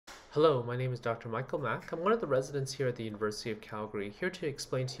Hello, my name is Dr. Michael Mack. I'm one of the residents here at the University of Calgary, here to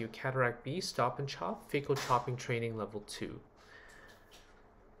explain to you Cataract B Stop and Chop Phaco Chopping Training Level 2.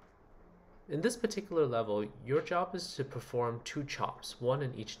 In this particular level, your job is to perform 2 chops, one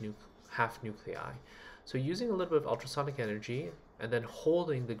in each half nuclei. So using a little bit of ultrasonic energy and then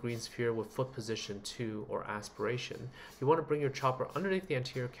holding the green sphere with foot position 2 or aspiration, you want to bring your chopper underneath the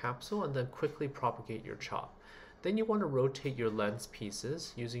anterior capsule and then quickly propagate your chop. Then you want to rotate your lens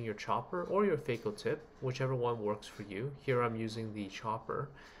pieces using your chopper or your phaco tip, whichever one works for you. Here I'm using the chopper.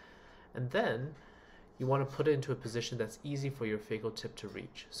 And then you want to put it into a position that's easy for your phaco tip to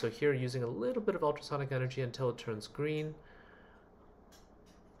reach. So here using a little bit of ultrasonic energy until it turns green.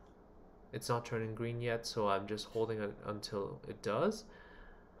 It's not turning green yet, so I'm just holding it until it does.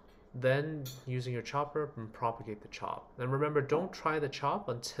 Then using your chopper and propagate the chop. And remember, don't try the chop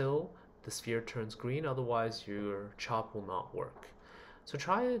until the sphere turns green, otherwise your chop will not work. So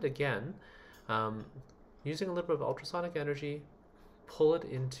try it again, using a little bit of ultrasonic energy, pull it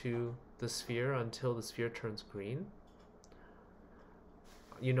into the sphere until the sphere turns green.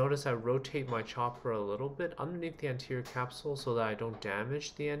 You notice I rotate my chopper a little bit underneath the anterior capsule so that I don't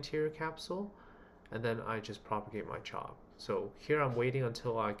damage the anterior capsule, and then I just propagate my chop. So here I'm waiting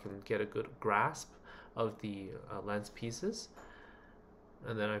until I can get a good grasp of the lens pieces,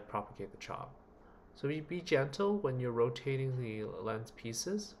 and then I propagate the chop. So you be gentle when you're rotating the lens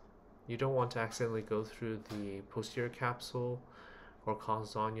pieces. You don't want to accidentally go through the posterior capsule or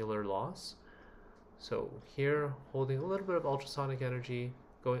cause zonular loss. So here, holding a little bit of ultrasonic energy,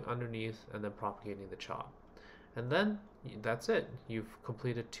 going underneath and then propagating the chop. And then that's it. You've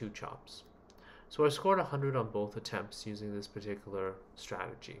completed 2 chops. So I scored 100 on both attempts using this particular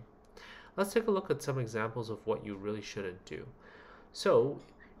strategy. Let's take a look at some examples of what you really shouldn't do. So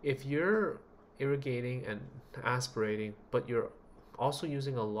if you're irrigating and aspirating, but you're also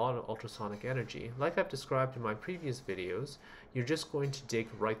using a lot of ultrasonic energy, like I've described in my previous videos, you're just going to dig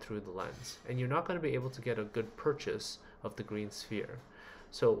right through the lens, and you're not going to be able to get a good purchase of the green sphere.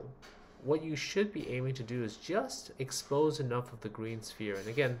 So what you should be aiming to do is just expose enough of the green sphere. And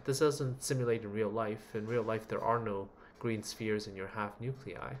again, this doesn't simulate in real life. In real life, there are no green spheres in your half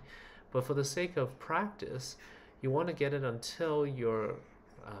nuclei. But for the sake of practice, you want to get it until your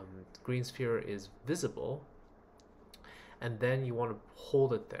green sphere is visible, and then you want to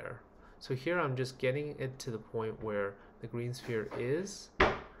hold it there. So here I'm just getting it to the point where the green sphere is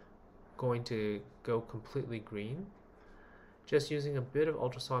going to go completely green, just using a bit of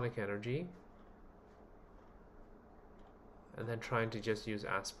ultrasonic energy, and then trying to just use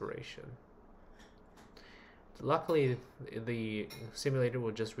aspiration. Luckily, the simulator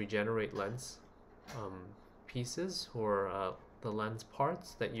will just regenerate lens pieces or the lens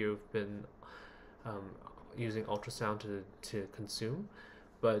parts that you've been using ultrasound to consume,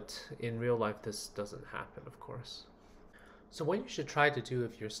 but in real life this doesn't happen, of course. So what you should try to do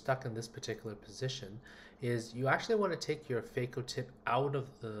if you're stuck in this particular position is you actually want to take your phaco tip out of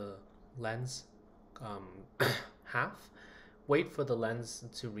the lens half, wait for the lens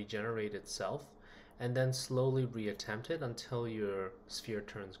to regenerate itself, and then slowly reattempt it until your sphere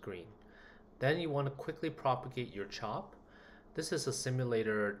turns green. Then you want to quickly propagate your chop. This is a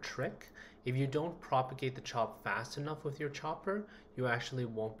simulator trick. If you don't propagate the chop fast enough with your chopper, you actually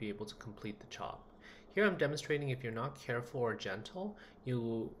won't be able to complete the chop. Here I'm demonstrating if you're not careful or gentle,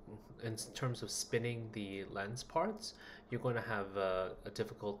 in terms of spinning the lens parts, you're going to have a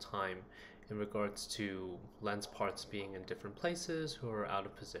difficult time in regards to lens parts being in different places or out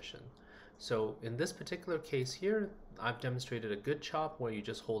of position. So in this particular case here, I've demonstrated a good chop where you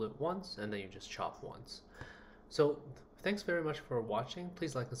just hold it once and then you just chop once. So thanks very much for watching.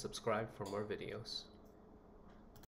 Please like and subscribe for more videos.